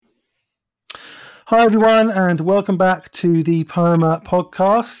Hi, everyone, and welcome back to the Poema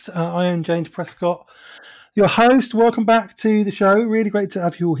podcast. I am James Prescott, your host. Welcome back to the show. Really great to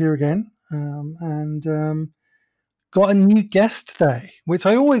have you all here again. And got a new guest today, which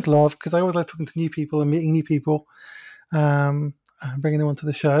I always love because I always like talking to new people and meeting new people and bringing them onto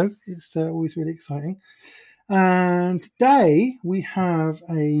the show. It's always really exciting. And today we have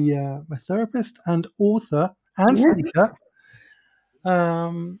a therapist and author and speaker,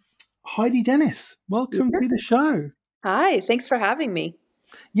 Heidi Dennis. Welcome to the show. Hi, thanks for having me.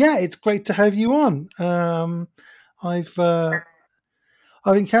 Yeah, it's great to have you on. I've I've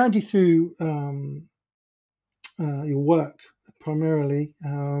encountered you through your work primarily.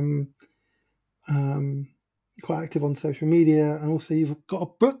 Um, quite active on social media, and also you've got a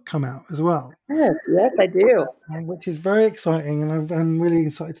book come out as well, Yes, I do. which is very exciting, and I'm really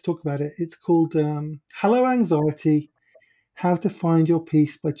excited to talk about it. It's called "Hello Anxiety: How to Find Your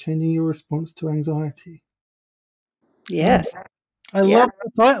Peace by Changing Your Response to Anxiety." Yes. I Yeah. love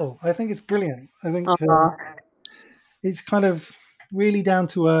the title. I think it's brilliant. I think Uh-huh. it's kind of really down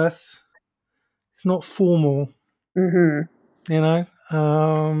to earth. It's not formal, Mm-hmm. you know.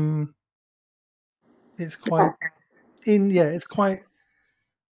 It's quite it's quite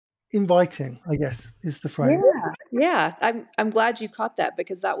inviting, I guess, is the phrase. Yeah. Yeah. I'm glad you caught that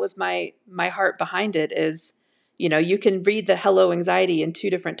because that was my heart behind it is, you can read the hello anxiety in two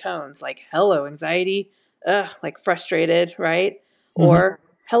different tones, like hello anxiety, like frustrated, right? Hmm. Or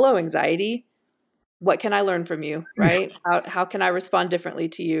hello anxiety, what can I learn from you, right? How can I respond differently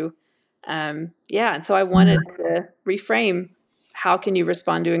to you? Yeah, and so I wanted to reframe how can you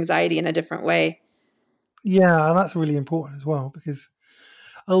respond to anxiety in a different way. Yeah, and that's really important as well because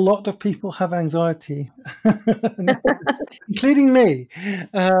a lot of people have anxiety, including me.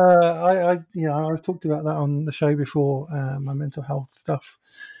 I've talked about that on the show before. My mental health stuff.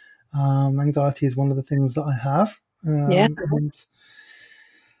 Anxiety is one of the things that I have, Yeah. and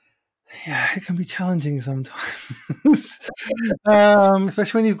yeah, it can be challenging sometimes,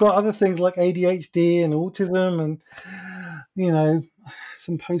 especially when you've got other things like ADHD and autism, and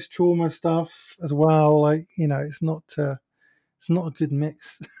some post-trauma stuff as well. Like it's not a good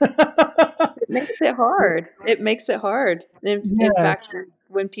mix. It makes it hard. It makes it hard. In Yeah. fact,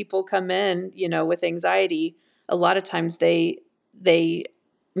 when people come in, with anxiety, a lot of times they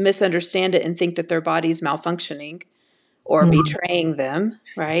misunderstand it and think that their body's malfunctioning or Mm, betraying them,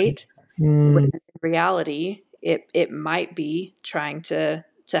 right? When mm, in reality, it might be trying to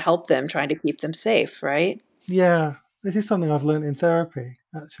help them, trying to keep them safe, right? yeah. This is something I've learned in therapy.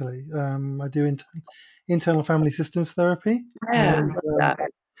 Actually, I do internal family systems therapy, Yeah, and love that.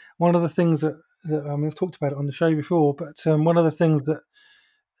 one of the things that I mean, I've talked about it on the show before, but one of the things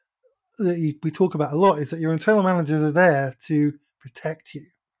we talk about a lot is that your internal managers are there to protect you,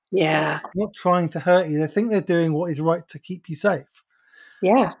 Yeah. not trying to hurt you. They think they're doing what is right to keep you safe.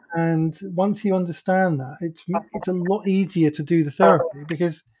 Yeah. And once you understand that, it's a lot easier to do the therapy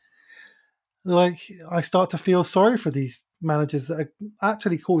because, like, I start to feel sorry for these managers that are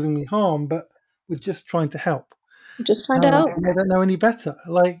actually causing me harm, but we're just trying to help. Just trying to help. And they don't know any better.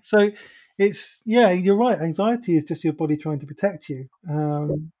 Like, so it's yeah, you're right. Anxiety is just your body trying to protect you.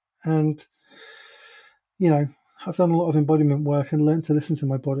 And you know, I've done a lot of embodiment work and learned to listen to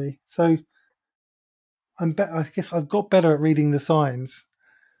my body. So I guess I've got better at reading the signs.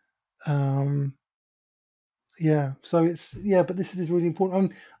 Um, yeah. So it's yeah, but this is really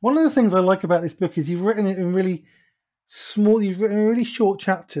important. One of the things I like about this book is you've written it in really small. You've written really short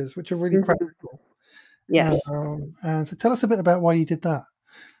chapters, which are really Mhm. practical. Yes. And so tell us a bit about why you did that.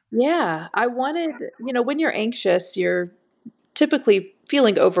 Yeah. I wanted, when you're anxious, you're typically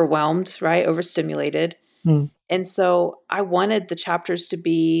feeling overwhelmed, right? Overstimulated. Hmm. And so I wanted the chapters to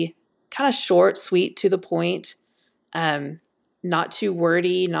be kind of short, sweet, to the point, um, not too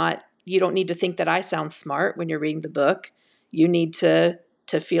wordy, not you don't need to think that I sound smart when you're reading the book. You need to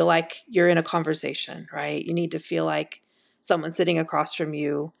feel like you're in a conversation, right? You need to feel like someone sitting across from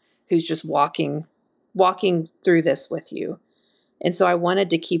you who's just walking through this with you. And so I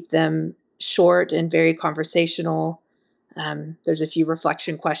wanted to keep them short and very conversational. There's a few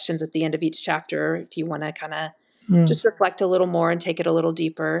reflection questions at the end of each chapter if you want to kind of Hmm. just reflect a little more and take it a little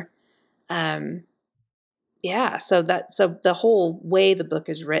deeper. Um, yeah, so the whole way the book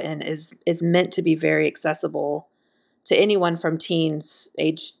is written is meant to be very accessible to anyone from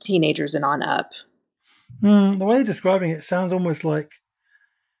teenagers and on up. The way you're describing it sounds almost like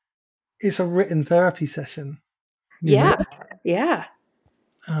it's a written therapy session. You know, Yeah, yeah,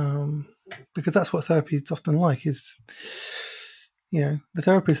 um, because that's what therapy is often like. Is the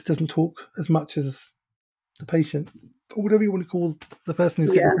therapist doesn't talk as much as the patient, or whatever you want to call the person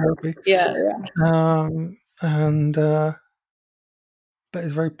who's getting Yeah. therapy. Yeah. Yeah. And but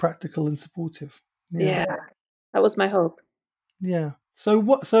it's very practical and supportive. Yeah, Yeah. That was my hope. yeah. So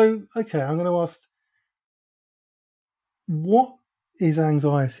what? So okay, I'm going to ask, what is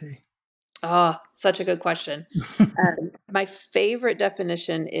anxiety? Oh, such a good question. My favorite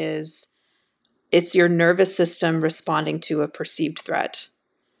definition is it's your nervous system responding to a perceived threat.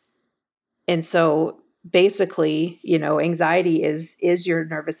 And so basically, anxiety is your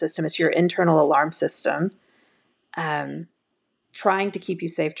nervous system. It's your internal alarm system, um, trying to keep you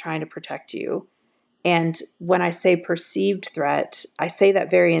safe, trying to protect you. And when I say perceived threat, I say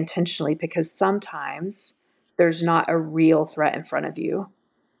that very intentionally because sometimes there's not a real threat in front of you.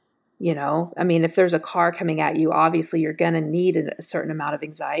 I mean, if there's a car coming at you, obviously you're going to need a certain amount of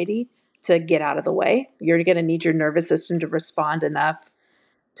anxiety to get out of the way. You're going to need your nervous system to respond enough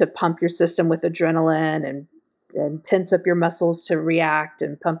to pump your system with adrenaline and tense up your muscles to react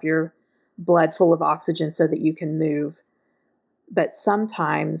and pump your blood full of oxygen so that you can move. But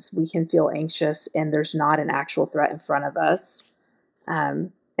sometimes we can feel anxious and there's not an actual threat in front of us.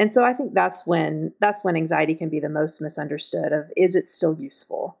 And so I think that's when anxiety can be the most misunderstood of, is it still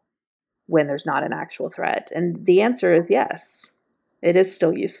useful when there's not an actual threat? And the answer is yes, it is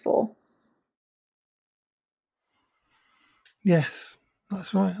still useful. Yes,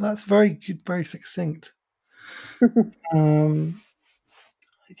 that's right. That's very good, very succinct. Um,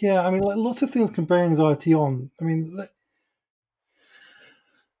 yeah, I mean, like, lots of things can bring anxiety on. I mean,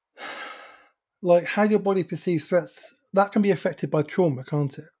 like how your body perceives threats, that can be affected by trauma,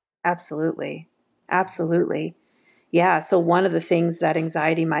 can't it? Absolutely. Absolutely. Yeah. So, one of the things that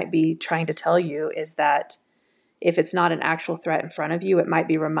anxiety might be trying to tell you is that if it's not an actual threat in front of you, it might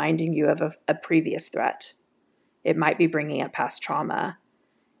be reminding you of a previous threat. It might be bringing up past trauma.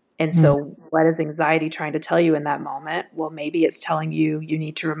 And Mm, so, what is anxiety trying to tell you in that moment? Well, maybe it's telling you you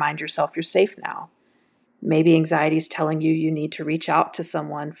need to remind yourself you're safe now. Maybe anxiety is telling you you need to reach out to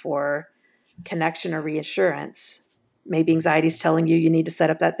someone for connection or reassurance. Maybe anxiety is telling you you need to set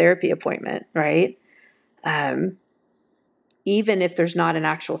up that therapy appointment, right? Um, Even if there's not an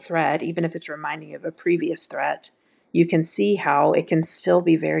actual threat, even if it's reminding you of a previous threat, you can see how it can still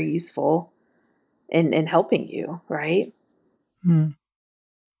be very useful in helping you, right? mm.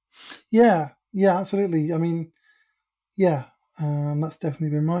 Yeah, yeah, absolutely. I mean, yeah, that's definitely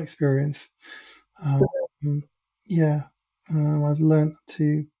been my experience. Um, yeah, I've learnt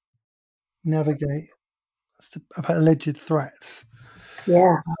to navigate about alleged threats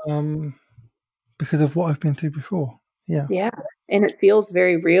Yeah. um, because of what I've been through before. Yeah, Yeah. And it feels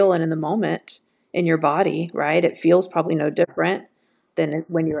very real and in the moment in your body, right? It feels probably no different than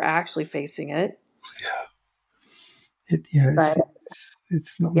when you're actually facing it. yeah, But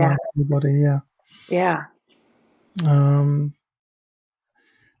it's not yeah, nice for the body. Yeah, yeah, um,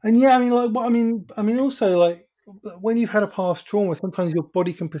 and yeah, I mean, like, what I mean, also like when you've had a past trauma, sometimes your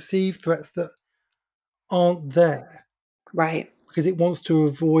body can perceive threats that aren't there right. because it wants to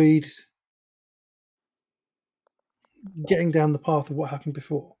avoid getting down the path of what happened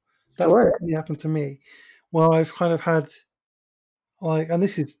before. That's Sure. definitely happened to me. Well, I've kind of had like, and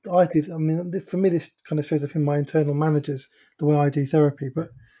this is I did. I mean, for me, this kind of shows up in my internal managers the way I do therapy. But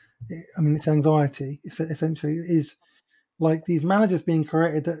I mean, it's anxiety. It's essentially it is like these managers being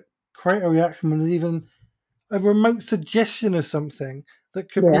created that create a reaction when there's even a remote suggestion of something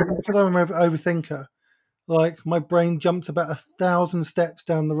that could be, Yeah. because I'm an overthinker. Like my brain jumps about 1,000 steps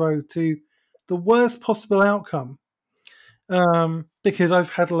down the road to the worst possible outcome, because I've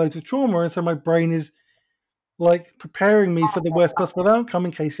had loads of trauma, and so my brain is like preparing me for the worst possible outcome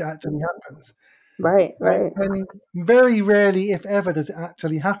in case it actually happens. Right, Right? right. And very rarely, if ever, does it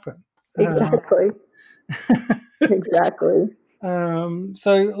actually happen. Exactly. Exactly.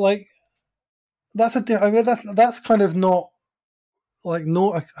 So like I mean, that's kind of not like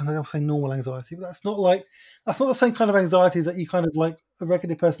I don't say normal anxiety, but that's not the same kind of anxiety that you kind of like a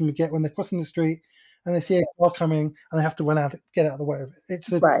regular person would get when they're crossing the street and they see a car coming and they have to get out of the way of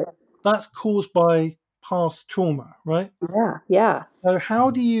it. Right. That's caused by past trauma, right? Yeah. Yeah. So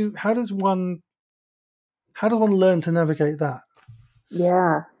how does one learn to navigate that?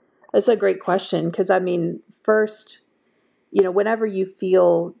 Yeah. That's a great question because I mean, first, whenever you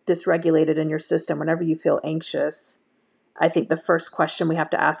feel dysregulated in your system, whenever you feel anxious, I think the first question we have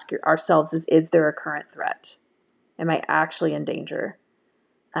to ask ourselves is there a current threat? Am I actually in danger?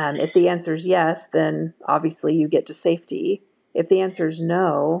 If the answer is yes, then obviously you get to safety. If the answer is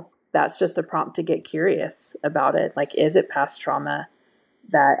no, that's just a prompt to get curious about it. Like, is it past trauma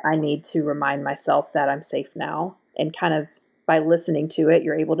that I need to remind myself that I'm safe now? And kind of by listening to it,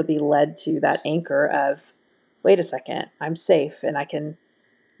 you're able to be led to that anchor of, wait a second, I'm safe and I can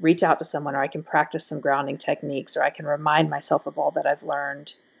reach out to someone, or I can practice some grounding techniques, or I can remind myself of all that I've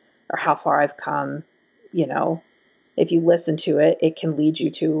learned or how far I've come. You know, if you listen to it, it can lead you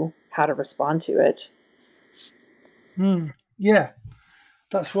to how to respond to it. Yeah,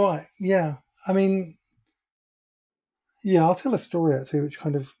 that's right. Yeah. I mean, yeah, I'll tell a story actually, which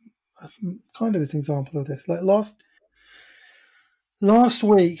kind of is an example of this. Like last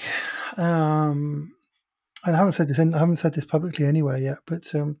week, and I haven't said this publicly anywhere yet,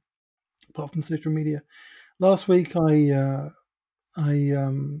 but apart from social media, last week I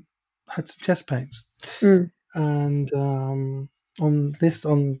had some chest pains, Mm. and on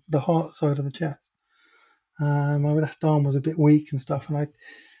the heart side of the chest, my left arm was a bit weak and stuff, and I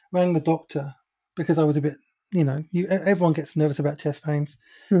rang the doctor because I was a bit, everyone gets nervous about chest pains,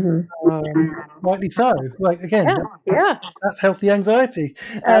 Hmm. rightly so. Like again, Yeah, yeah, that's healthy anxiety.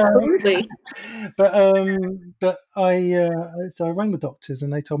 absolutely. But I rang the doctors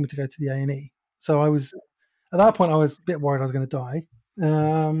and they told me to go to the A&E. So I was at that point I was a bit worried I was going to die,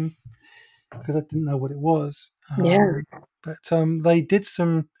 because I didn't know what it was. Yeah. But they did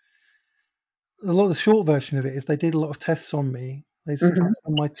a lot of the short version of it is they did a lot of tests on me. They did some Hmm. tests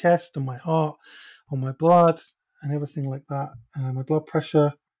on my chest, on my heart, on my blood, and everything like that. My blood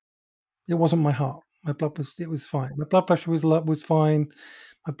pressure. It wasn't my heart. It was fine. My blood pressure was fine.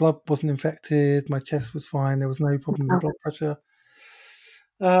 My blood wasn't infected. My chest was fine. There was no problem with my Wow. blood pressure.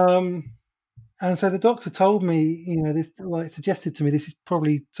 Um, and so the doctor told me, this like suggested to me this is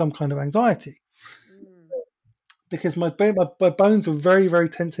probably some kind of anxiety Mm. because my bones were very very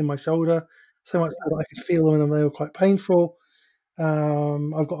tense in my shoulder, so much so that I could feel them and they were quite painful.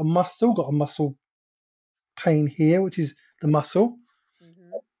 I've still got a muscle pain here, which is the muscle.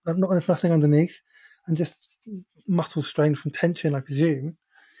 Hmm. There's nothing underneath, and just muscle strain from tension, I presume.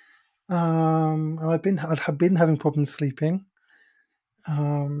 And I'd been having problems sleeping,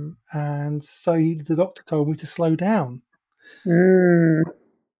 and so the doctor told me to slow down, Mm.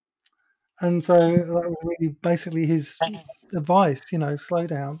 and so that was really basically his advice, slow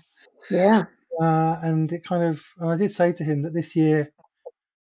down. Yeah. And I did say to him that this year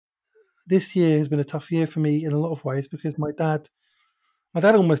has been a tough year for me in a lot of ways because my dad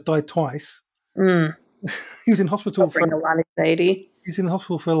almost died twice. Mm. He was in hospital That'll for bring a lot of anxiety. He's in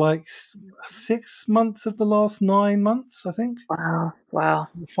hospital for like 6 months of the last 9 months, I think. Wow. Wow.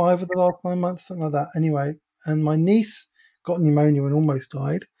 5 of the last 9 months, something like that. Anyway, and my niece got pneumonia and almost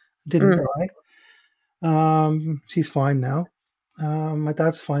died. Didn't Mm. die. She's fine now. My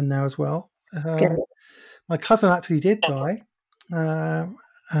dad's fine now as well. Good. My cousin actually did die, uh,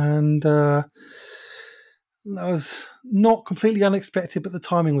 and that was not completely unexpected, but the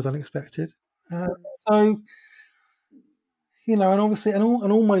timing was unexpected. Uh, so and obviously,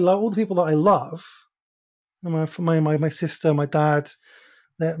 all the people that I love, my sister, my dad,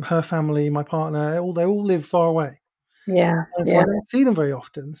 her family, my partner, they all live far away, Yeah. and so I Yeah. don't see them very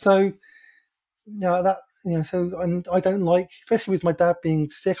often. So that so and I don't like, especially with my dad being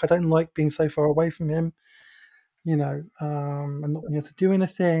sick, I don't like being so far away from him, and not being able to do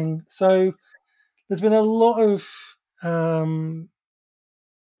anything. So there's been a lot of um,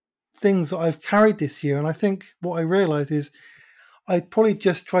 things that I've carried this year, and I think what I realise is I probably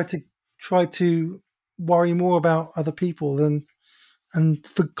just try to worry more about other people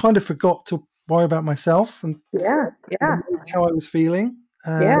kind of forgot to worry about myself and Yeah. Yeah. how I was feeling.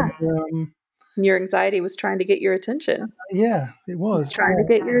 Yeah. And Your anxiety was trying to get your attention. yeah, it It's was. trying to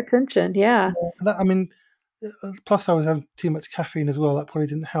get your attention. Yeah. I mean, plus I was having too much caffeine as well. That probably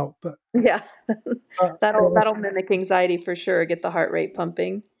didn't help. Yeah. But That'll mimic anxiety for sure. Get the heart rate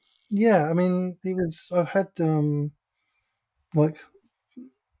pumping. yeah, I mean, it was. I've had like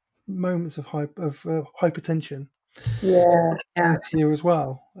moments of hypertension Yeah. Yeah. this year as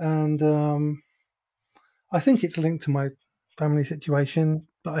well, and I think it's linked to my family situation,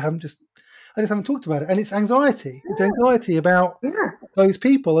 but I just haven't talked about it. And it's anxiety. It's anxiety about Yeah. those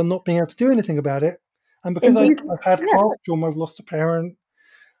people and not being able to do anything about it. And because And I've, these, I've had yeah. past trauma, I've lost a parent,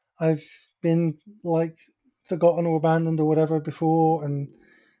 I've been like forgotten or abandoned or whatever before, and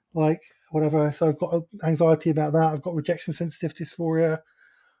like whatever. So I've got anxiety about that. I've got rejection sensitive dysphoria.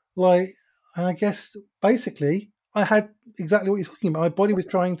 Like, and I guess basically I had exactly what you're talking about. My body was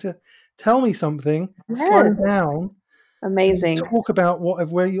trying to tell me something, slow Yes. down, and Amazing. talk about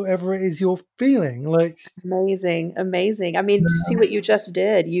wherever it is you're feeling. Like, Amazing. Amazing. I mean, see what you just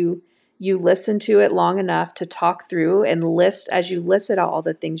did. You listened to it long enough to talk through and list as you listed out all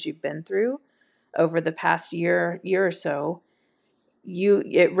the things you've been through over the past year or so,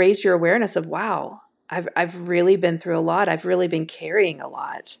 it raised your awareness of wow, I've really been through a lot. I've really been carrying a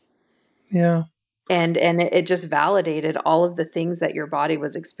lot. yeah, and it just validated all of the things that your body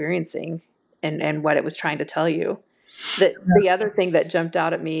was experiencing and what it was trying to tell you. The other thing that jumped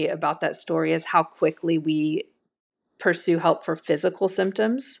out at me about that story is how quickly we pursue help for physical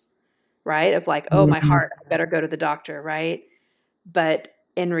symptoms, right? Of like, oh, my Mhm. heart, I better go to the doctor, right? But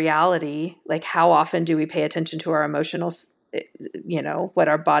in reality, like, how often do we pay attention to our emotional, what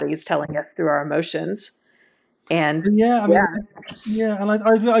our body is telling us through our emotions? And Yeah, I yeah, mean, yeah, and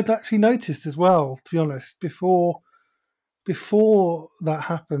I'd actually noticed as well, to be honest, before that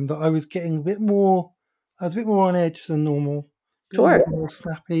happened, that I was getting a bit more, I was a bit more on edge than normal, a bit sure. more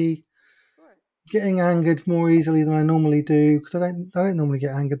snappy, getting angered more easily than I normally do because I don't normally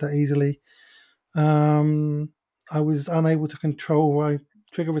get angered that easily. Um, I was unable to control my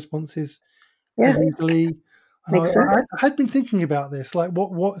trigger responses Yeah, as easily. And makes sense. I had been thinking about this, like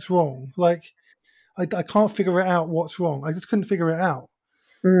what's wrong? Like I can't figure it out. What's wrong? I just couldn't figure it out.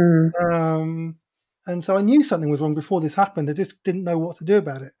 Mm, Um, and so I knew something was wrong before this happened. I just didn't know what to do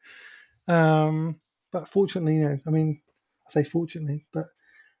about it. Um, but fortunately, I mean, I say fortunately, but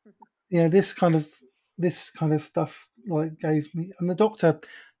this kind of stuff like gave me, and the doctor,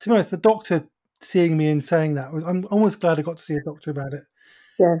 to be honest, the doctor seeing me and saying that was, I'm almost glad I got to see a doctor about it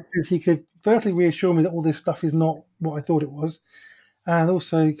yeah, because he could firstly reassure me that all this stuff is not what I thought it was, and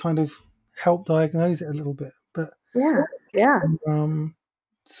also kind of help diagnose it a little bit. But yeah, yeah, um,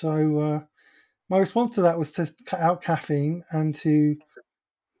 so my response to that was to cut out caffeine and to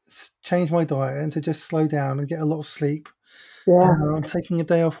change my diet and to just slow down and get a lot of sleep. yeah, I'm taking a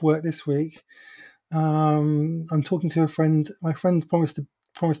day off work this week. I'm talking to a friend. My friend promised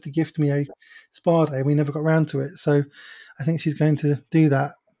to gift me a spa day. We never got around to it, so I think she's going to do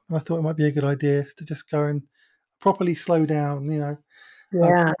that. I thought it might be a good idea to just go and properly slow down. I've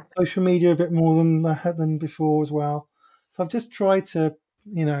yeah, social media a bit more than I had than before as well. So I've just tried to,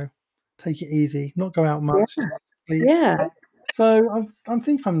 take it easy, not go out yeah, much, just sleep. yeah. So I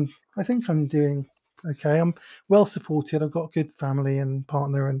think I'm doing okay. I'm well supported. I've got a good family and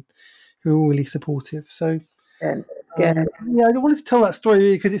partner and who are really supportive. So Good, good. yeah, I wanted to tell that story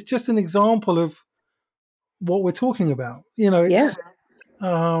really because it's just an example of what we're talking about. Yeah. It's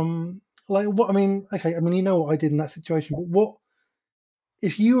like what I mean. Okay, I mean what I did in that situation, but what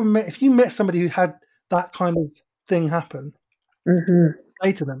if you met somebody who had that kind of thing happen, Hmm.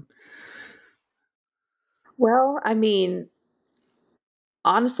 say to them, Well, I mean,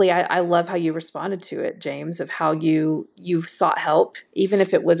 honestly, I love how you responded to it, James, of how you sought help, even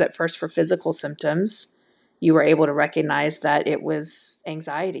if it was at first for physical symptoms. You were able to recognize that it was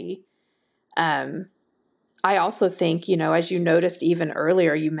anxiety. Um, I also think, as you noticed even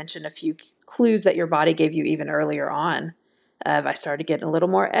earlier, you mentioned a few clues that your body gave you even earlier on. I started getting a little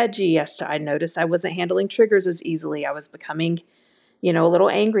more edgy. I noticed I wasn't handling triggers as easily. I was becoming, a little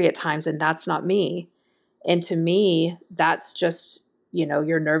angry at times, and that's not me. And to me, that's just,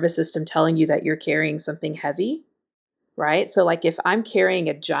 your nervous system telling you that you're carrying something heavy, right? So, like, if I'm carrying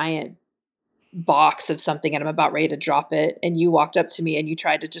a giant box of something and I'm about ready to drop it, and you walked up to me and you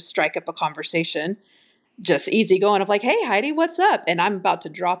tried to just strike up a conversation, just easy going of like, hey, Heidi, what's up? And I'm about to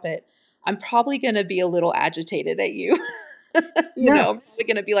drop it. I'm probably going to be a little agitated at you. yeah, I'm probably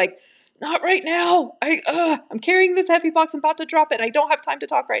going to be like, not right now. I'm carrying this heavy box. I'm about to drop it. I don't have time to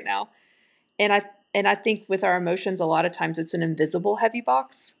talk right now. And I think with our emotions, a lot of times it's an invisible heavy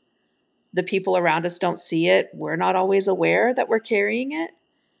box. The people around us don't see it. We're not always aware that we're carrying it.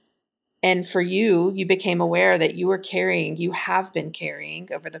 And for you, you became aware that you have been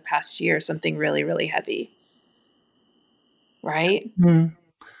carrying over the past year something really, really heavy, right? mm,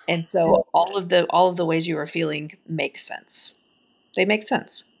 And yeah, so all of the ways you were feeling make sense. They make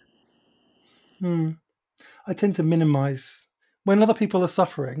sense. mm. I tend to minimize when other people are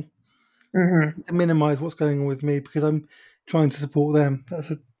suffering. Hmm. To minimize what's going on with me because I'm trying to support them.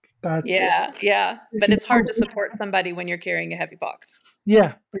 That's a bad. Yeah, yeah. It But can it's hard become, to support somebody when you're carrying a heavy box.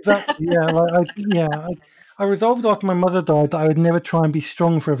 yeah, exactly. Yeah, I resolved after my mother died that I would never try and be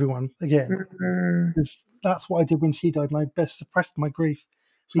strong for everyone again. Mhm. Because that's what I did when she died, and I best suppressed my grief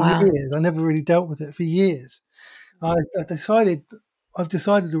for Wow. years. I never really dealt with it for years. I decided, I've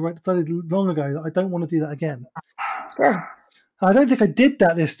decided long ago that I don't want to do that again. Good. I don't think I did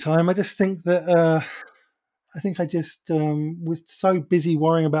that this time. I just think that I think I just was so busy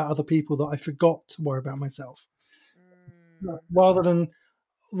worrying about other people that I forgot to worry about myself. Mm. Rather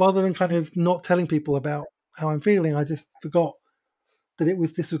than kind of not telling people about how I'm feeling, I just forgot that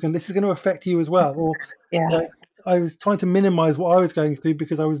this is going to affect you as well. Or Yeah. like I was trying to minimize what I was going through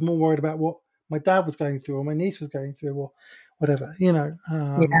because I was more worried about what my dad was going through or my niece was going through or whatever. Yeah.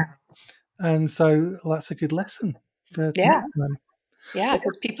 And so that's a good lesson for Yeah. next time. Yeah,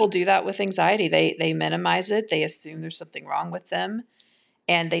 because people do that with anxiety. They minimize it. They assume there's something wrong with them,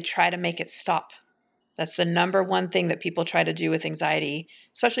 and they try to make it stop. That's the number one thing that people try to do with anxiety,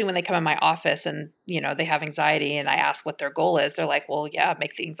 especially when they come in my office and, they have anxiety and I ask what their goal is. They're like, "Well, yeah,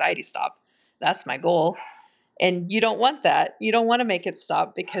 make the anxiety stop. That's my goal." And you don't want that. You don't want to make it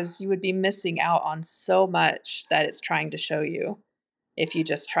stop because you would be missing out on so much that it's trying to show you if you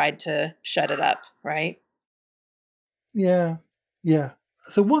just tried to shut it up, right? Yeah, yeah.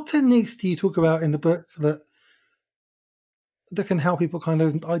 So, what techniques do you talk about in the book that can help people kind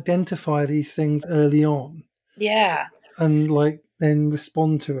of identify these things early on Yeah. and like then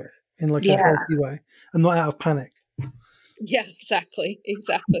respond to it in like a Yeah. healthy way and not out of panic? Yeah, exactly.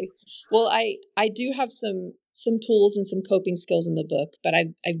 Exactly. Well, I do have some tools and some coping skills in the book, but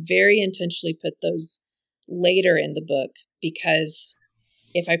I very intentionally put those later in the book because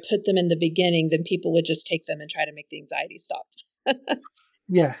if I put them in the beginning, then people would just take them and try to make the anxiety stop. So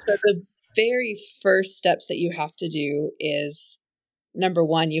Yes. the very first steps that you have to do is number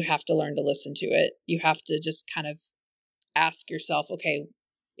one, you have to learn to listen to it. You have to just kind of ask yourself, okay,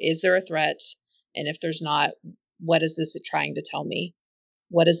 is there a threat? And if there's not, what is this trying to tell me?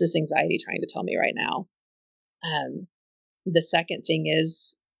 What is this anxiety trying to tell me right now? Um, the second thing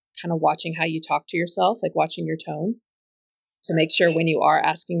is kind of watching how you talk to yourself, like watching your tone to make sure when you are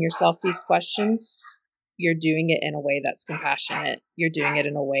asking yourself these questions, you're doing it in a way that's compassionate. You're doing it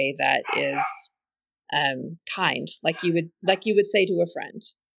in a way that is kind, like you would say to a friend.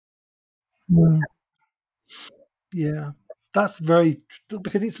 Mm, yeah. That's very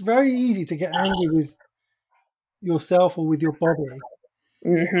because it's very easy to get angry with yourself or with your body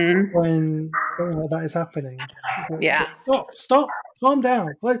Mm-hmm. when something like that is happening. It's like, Yeah. stop, calm down.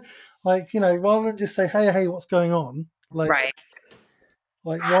 Rather than just say, hey, what's going on? Right.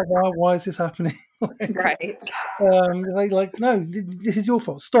 Why is this happening? Right. No, this is your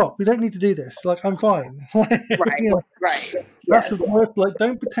fault. Stop. We don't need to do this. Like, I'm fine. Right. you know, Right. that's Yes. the worst. Like,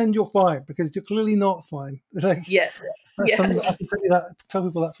 don't pretend you're fine because you're clearly not fine. Like, Yes. that's Yes. something that I can tell you that tell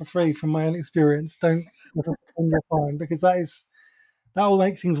people that for free from my own experience. Don't pretend you're fine because that will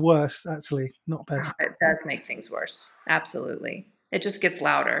make things worse. Actually, not better. It does make things worse. Absolutely. It just gets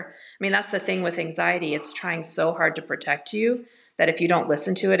louder. I mean, that's the thing with anxiety. It's trying so hard to protect you that if you don't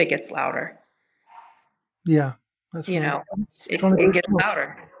listen to it, it gets louder. Yeah, that's You right. know, It's it, trying to it be gets strong.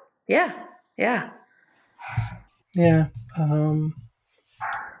 louder. Yeah. Yeah. Yeah.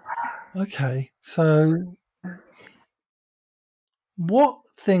 Okay. So,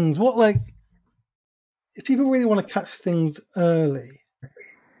 if people really want to catch things early,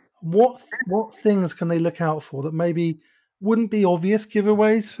 what things can they look out for that maybe wouldn't be obvious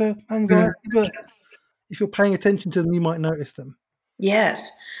giveaways for Mm. anxiety, but if you're paying attention to them, you might notice them.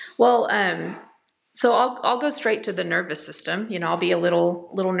 Yes. Well, so I'll go straight to the nervous system. I'll be a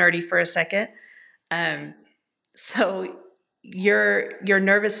little nerdy for a second. Um, so your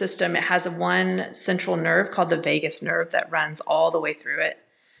nervous system, it has a one central nerve called the vagus nerve that runs all the way through it.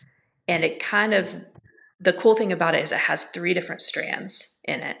 And it kind of the cool thing about it is it has three different strands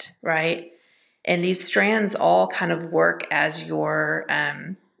in it, right? And these strands all kind of work as your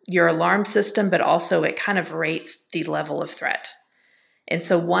alarm system, but also it kind of rates the level of threat. And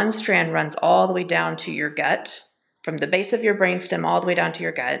so one strand runs all the way down to your gut, from the base of your brainstem all the way down to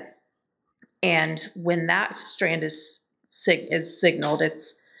your gut. And when that strand is signaled,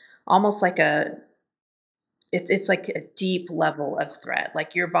 it's almost like it's like a deep level of threat.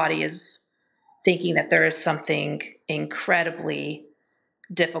 Like your body is thinking that there is something incredibly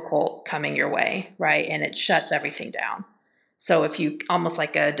difficult coming your way, right? And it shuts everything down. So if you almost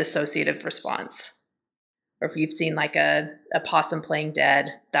like a dissociative response, or if you've seen like a possum playing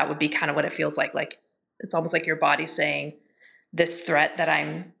dead, that would be kind of what it feels like. Like it's almost like your body saying, this threat that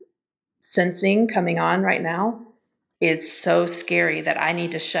I'm sensing coming on right now is so scary that I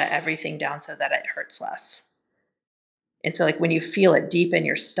need to shut everything down so that it hurts less. And so like when you feel it deep in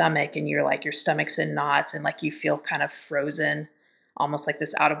your stomach and you're like your stomach's in knots and like you feel kind of frozen, almost like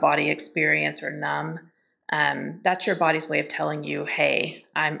this out of body experience or numb, that's your body's way of telling you, hey,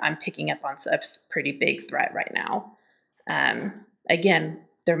 I'm picking up on a pretty big threat right now. Again,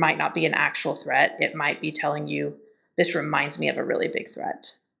 there might not be an actual threat. It might be telling you, this reminds me of a really big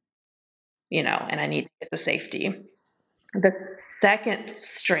threat, and I need to get the safety. The second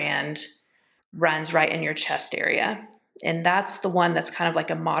strand runs right in your chest area. And that's the one that's kind of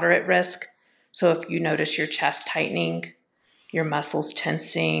like a moderate risk. So if you notice your chest tightening, your muscles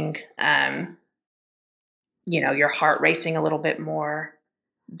tensing, your heart racing a little bit more,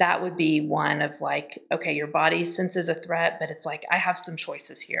 that would be one of like, okay, your body senses a threat, but it's like, I have some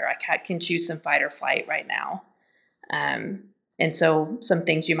choices here. I can choose some fight or flight right now. Um, And so some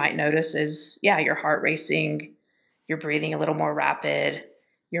things you might notice is, yeah, your heart racing, you're breathing a little more rapid,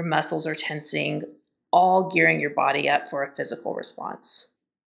 your muscles are tensing, all gearing your body up for a physical response.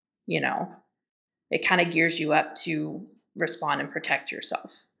 You know, it kind of gears you up to respond and protect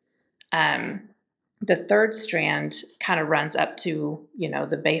yourself. Um, the third strand kind of runs up to,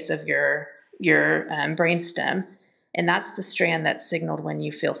 the base of your brain stem, and that's the strand that's signaled when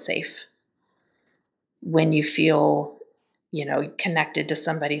you feel safe, when you feel, connected to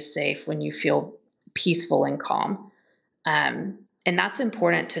somebody safe, when you feel peaceful and calm. And that's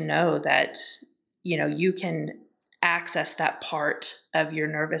important to know that, you can access that part of your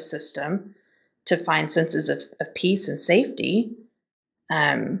nervous system to find senses of peace and safety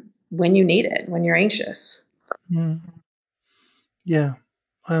when you need it, when you're anxious. Mm. Yeah,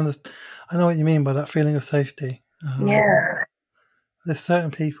 I understand. I know what you mean by that feeling of safety. Yeah. There's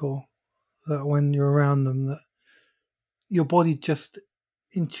certain people that when you're around them, that your body just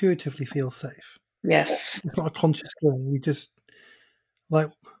intuitively feels safe. Yes. It's not a conscious thing. You just like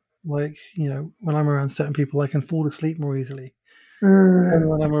when I'm around certain people, I can fall asleep more easily. And Mm.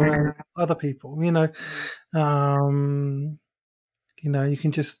 when I'm around other people, um, you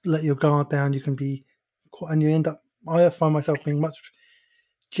can just let your guard down. You can be, and you end up. I find myself being much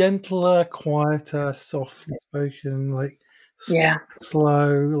gentler, quieter, softly spoken, like Yeah.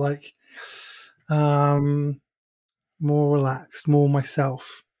 slow, like um, more relaxed, more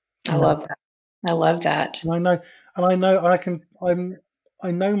myself. I love that. I love that. And I know I can. I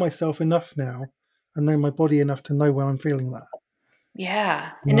know myself enough now, and know my body enough to know when I'm feeling that.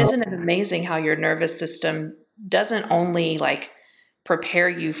 Yeah. And isn't it amazing how your nervous system doesn't only like prepare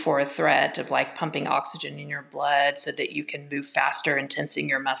you for a threat of like pumping oxygen in your blood so that you can move faster and tensing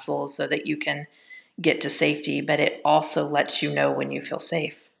your muscles so that you can get to safety, but it also lets you know when you feel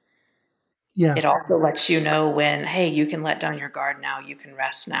safe. Yeah, It also lets you know when, hey, you can let down your guard now, you can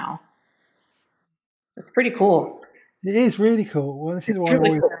rest now. It's pretty cool. it is really cool. Well, It's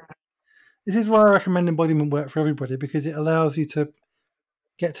truly cool. this is why I recommend embodiment work for everybody, because it allows you to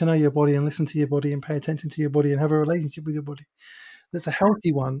get to know your body and listen to your body and pay attention to your body and have a relationship with your body that's a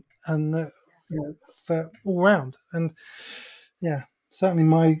healthy one, and for all round. And yeah, certainly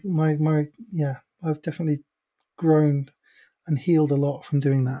my yeah, I've definitely grown and healed a lot from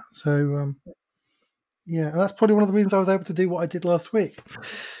doing that. So yeah, and that's probably one of the reasons I was able to do what I did last week.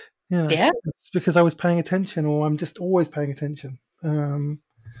 Yeah. It's because I was paying attention, or I'm just always paying attention.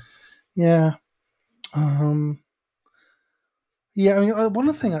 Yeah. Um, yeah, I mean, one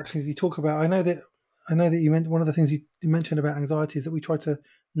of the things actually you talk about, I know that you meant one of the things you mentioned about anxiety is that we try to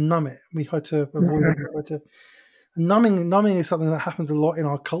numb it, we try to avoid it, we try to numbing is something that happens a lot in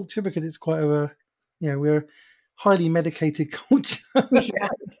our culture because it's quite a we're a highly medicated culture. Yeah.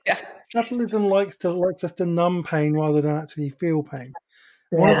 Yeah. Capitalism likes us to numb pain rather than actually feel pain.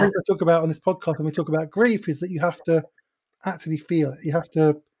 And one of the Yeah. things I talk about on this podcast when we talk about grief is that you have to actually feel it.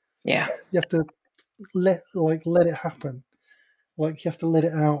 Yeah. You have to let it happen. Like you have to let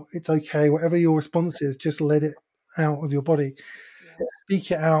it out. It's okay. Whatever your response is, just let it out of your body. Yeah.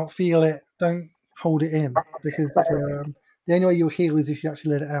 Speak it out. Feel it. Don't hold it in, because the only way you'll heal is if you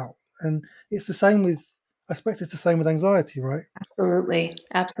actually let it out. And it's the same with. I expect it's the same with anxiety, right? Absolutely.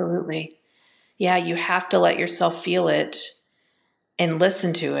 Absolutely. Yeah, you have to let yourself feel it and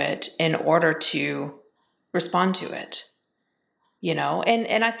listen to it in order to respond to it,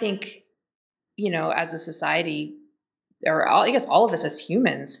 And I think, as a society, or I guess all of us as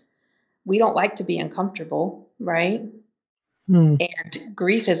humans, we don't like to be uncomfortable, right? Hmm. And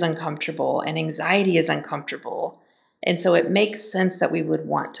grief is uncomfortable and anxiety is uncomfortable. And so it makes sense that we would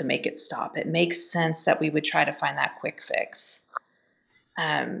want to make it stop. It makes sense that we would try to find that quick fix.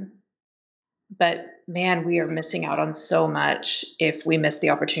 Um, but man, we are missing out on so much if we miss the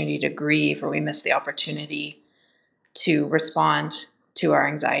opportunity to grieve or we miss the opportunity to respond to our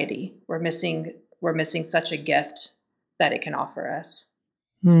anxiety. We're missing such a gift that it can offer us.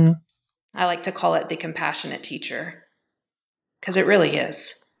 Hmm. I like to call it the compassionate teacher because it really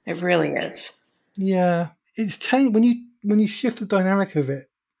is. It really is. Yeah, it's changed when you shift the dynamic of it,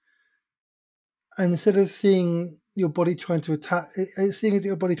 and instead of seeing your body trying to attack, it's seeing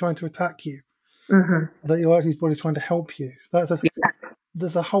your body trying to attack you, Mm-hmm. that your actually body trying to help you. Yeah.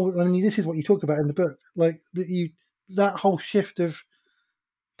 There's a whole. I mean, this is what you talk about in the book, like that whole shift of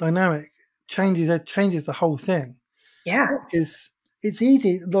dynamic changes the whole thing, Yeah. because it's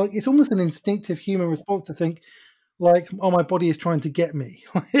easy, like it's almost an instinctive human response to think like, oh, my body is trying to get me,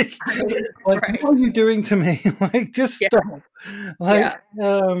 like Right. what are you doing to me? Like just Yeah. stop. Like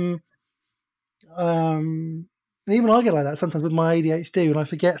Yeah. um and even I get like that sometimes with my ADHD when I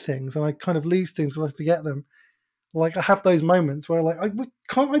forget things and I kind of lose things because I forget them. Like I have those moments where like,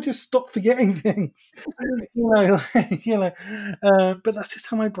 can't I just stop forgetting things? You know, but that's just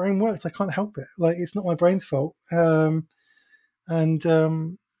how my brain works. I can't help it. Like it's not my brain's fault. And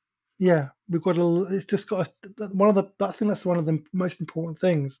yeah, we've got to. It's just got one of the. I think that's one of the most important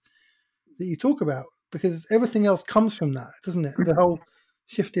things that you talk about because everything else comes from that, doesn't it? The whole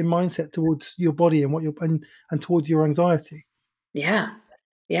shift in mindset towards your body and what your and towards your anxiety. Yeah.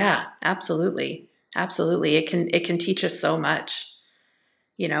 Yeah, absolutely. Absolutely. It can teach us so much,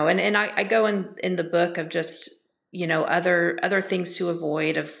 and I go in the book of just, other things to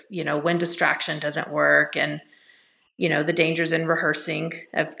avoid of, when distraction doesn't work and, the dangers in rehearsing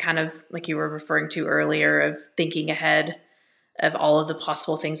of kind of like you were referring to earlier of thinking ahead of all of the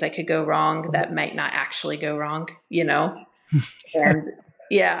possible things that could go wrong that might not actually go wrong. Yeah, And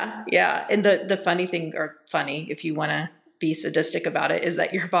yeah, yeah. And the funny thing, or funny, if you want to be sadistic about it, is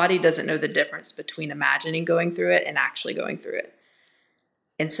that your body doesn't know the difference between imagining going through it and actually going through it.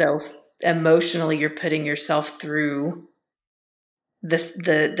 And so emotionally, you're putting yourself through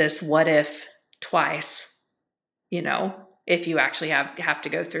this what if twice, if you actually have to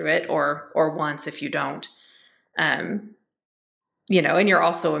go through it, or once if you don't. Um, and you're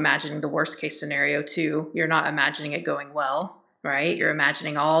also imagining the worst case scenario too. You're not imagining it going well, right? You're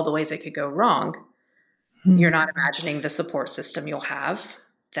imagining all the ways it could go wrong. Hmm. You're not imagining the support system you'll have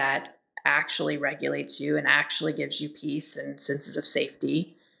that actually regulates you and actually gives you peace and senses of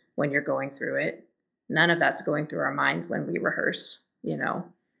safety when you're going through it. None of that's going through our mind when we rehearse. And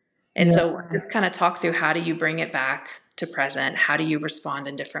Yeah, so just kind of talk through, how do you bring it back to present? How do you respond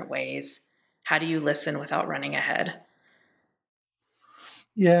in different ways? How do you listen without running ahead?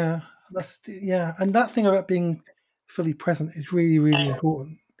 yeah. Yeah, and that thing about being fully present is really, really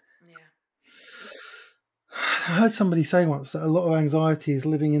important. Yeah. I heard somebody say once that a lot of anxiety is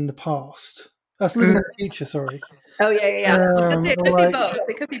living in the past. That's living in Mhm. the future. Sorry, Oh, yeah, yeah, yeah. Well, it could be like both.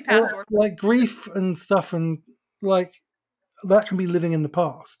 It could be past or like grief and stuff, and like that can be living in the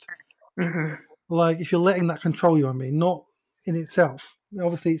past. hmm Like if you're letting that control you, I mean, not in itself.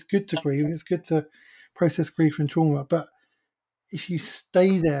 Obviously, it's good to grieve. It's good to process grief and trauma, but if you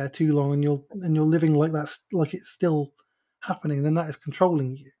stay there too long and you're living like that's like it's still happening, then that is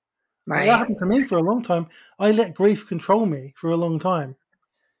controlling you. Like that right. happened to me for a long time. I let grief control me for a long time.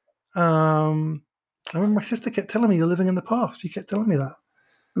 Um, I remember my sister kept telling me, "You're living in the past." She kept telling me that,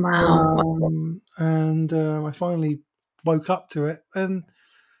 Wow. and I finally woke up to it, and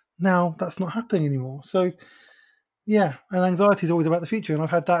now that's not happening anymore. So yeah, and anxiety is always about the future, and I've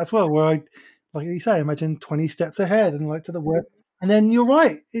had that as well, where I, like you say, imagine 20 steps ahead and like to the worst. And then you're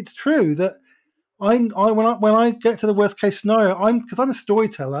right; it's true that when I get to the worst case scenario, because I'm a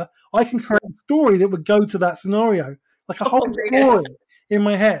storyteller, I can create a story that would go to that scenario, like a whole Oh, man. story in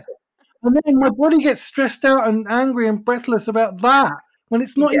my head. And then my body gets stressed out and angry and breathless about that when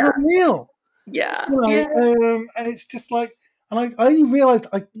it's not even Yeah. real, Yeah. Yeah. and it's just like, and I only realized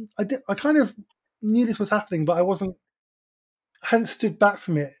I kind of knew this was happening, but I hadn't stood back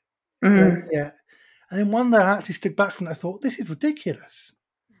from it Mm. yet. And then one day I actually stood back from it. I thought, this is ridiculous.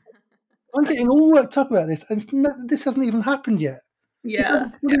 I'm getting all worked up about this, and this hasn't even happened yet. This Yeah.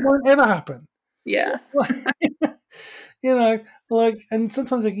 probably won't ever happen. Yeah. you know, and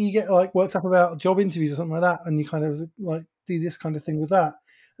sometimes like, you get like worked up about job interviews or something like that, and you kind of like do this kind of thing with that.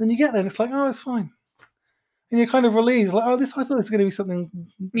 And then you get there, and it's like, oh, it's fine, and you're kind of relieved, like, oh, this I thought it was going to be something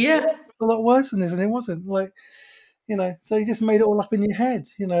Yeah. a lot worse than this, and it wasn't. Like, so you just made it all up in your head.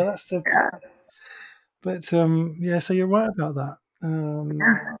 That's the. Yeah. But yeah, so you're right about that.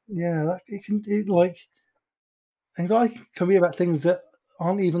 Yeah, that like anxiety can be about things that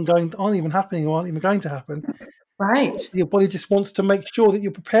aren't even happening or aren't even going to happen. Right. Your body just wants to make sure that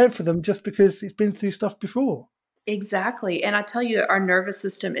you're prepared for them just because it's been through stuff before. Exactly. And I tell you, our nervous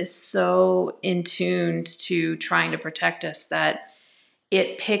system is so in tuned to trying to protect us that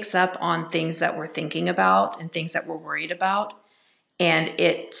it picks up on things that we're thinking about and things that we're worried about. And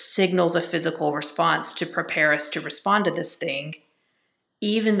it signals a physical response to prepare us to respond to this thing,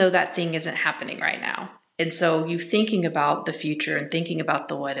 even though that thing isn't happening right now. And so you thinking about the future and thinking about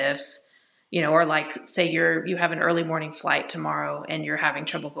the what ifs, or like say you have an early morning flight tomorrow and you're having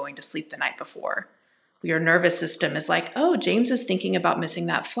trouble going to sleep the night before. Your nervous system is like, oh, James is thinking about missing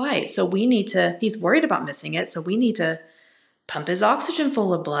that flight. So he's worried about missing it. So we need to pump his oxygen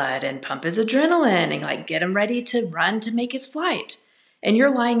full of blood and pump his adrenaline and like get him ready to run to make his flight. And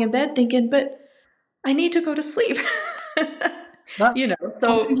you're lying in bed thinking, but I need to go to sleep. That's probably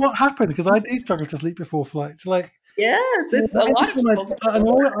So what happened because I do struggle to sleep before flights. Like, yes, it's a I lot just of when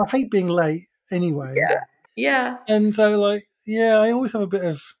people I hate being late anyway, yeah. Yeah. and so like, yeah, I always have a bit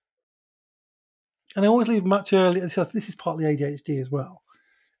of and I always leave much earlier. This is partly ADHD as well,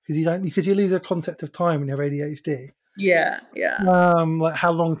 because you lose a concept of time when you have ADHD. Yeah, yeah. Like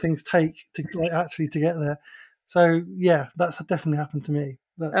how long things take to like actually to get there. So yeah, that's definitely happened to me.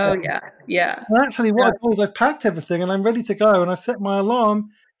 That's Oh, definitely. yeah, yeah. And actually, what Yeah. I've done is I've packed everything and I'm ready to go, and I've set my alarm,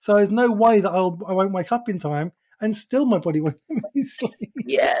 so there's no way that I won't wake up in time, and still my body won't let me sleep.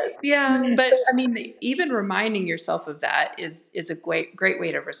 Yes, yeah, but, I mean, even reminding yourself of that is a great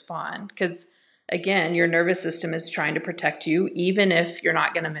way to respond because, again, your nervous system is trying to protect you even if you're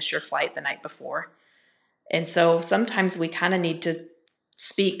not gonna miss your flight the night before. And so sometimes we kinda need to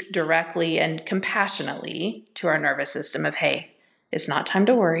speak directly and compassionately to our nervous system of, "Hey, it's not time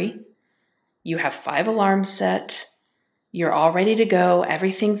to worry. You have 5 alarms set. You're all ready to go.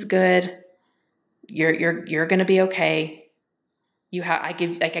 Everything's good. You're gonna be okay. I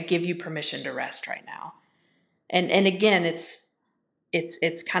give you permission to rest right now." And again,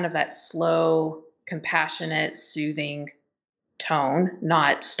 it's kind of that slow, compassionate, soothing tone,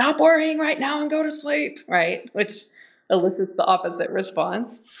 not "stop worrying right now and go to sleep," right? Which elicits the opposite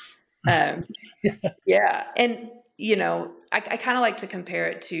response. Um, Yeah. yeah, and I kind of like to compare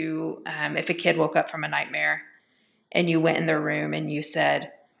it to if a kid woke up from a nightmare and you went in their room and you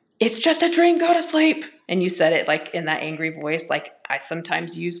said, "It's just a dream, go to sleep." And you said it like in that angry voice, like I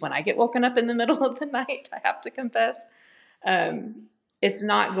sometimes use when I get woken up in the middle of the night, I have to confess. Um, it's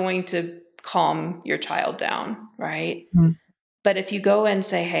not going to calm your child down, right? Mm. But if you go and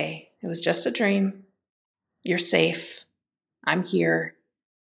say, "Hey, it was just a dream, you're safe, I'm here,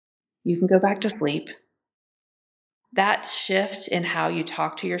 you can go back to sleep," that shift in how you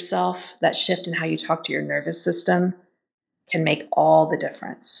talk to yourself, that shift in how you talk to your nervous system can make all the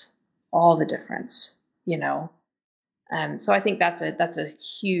difference. All the difference, you know. So I think that's a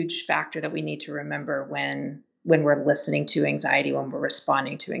huge factor that we need to remember when we're listening to anxiety, when we're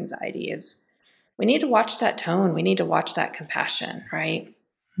responding to anxiety, is we need to watch that tone. We need to watch that compassion, right?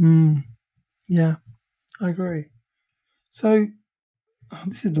 Mm. Yeah, I agree. So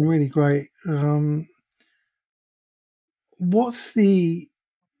this has been really great. What's the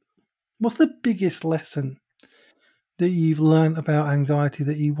what's the biggest lesson that you've learned about anxiety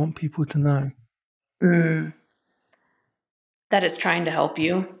that you want people to know? Mm, that is trying to help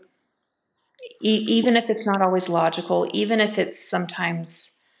you, even if it's not always logical, even if it's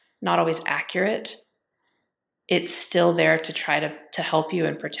sometimes not always accurate. It's still there to try to help you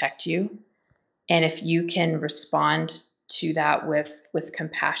and protect you. And if you can respond to that with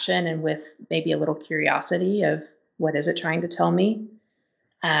compassion and with maybe a little curiosity of what is it trying to tell me,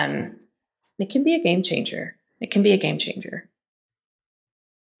 um, it can be a game changer. It can be a game changer.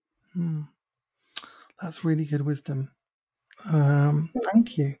 Hmm, that's really good wisdom.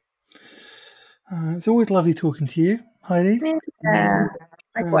 Thank you. It's always lovely talking to you, Heidi. Yeah.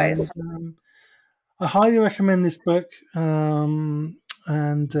 And Likewise. I highly recommend this book. And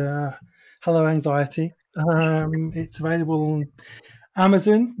Hello Anxiety. It's available on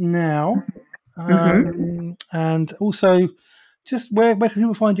Amazon now. Mm-hmm. And also, just where can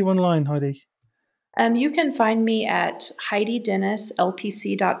people find you online, Heidi? You can find me at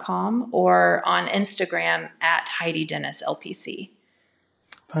HeidiDennisLPC.com or on Instagram at HeidiDennisLPC.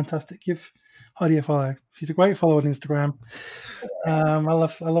 Fantastic. Give Heidi a follow. She's a great follow on Instagram. I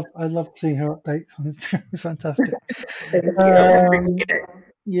love seeing her updates on Instagram. It's fantastic. Thank you. Um, Appreciate it.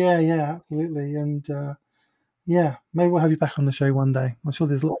 yeah, absolutely. And yeah, maybe we'll have you back on the show one day. I'm sure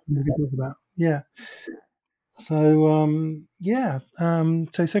there's lots we can talk about. Yeah. So yeah.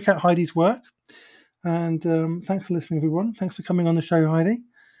 So check out Heidi's work. And thanks for listening, everyone. Thanks for coming on the show, Heidi.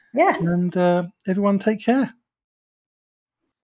 Yeah. And everyone, take care.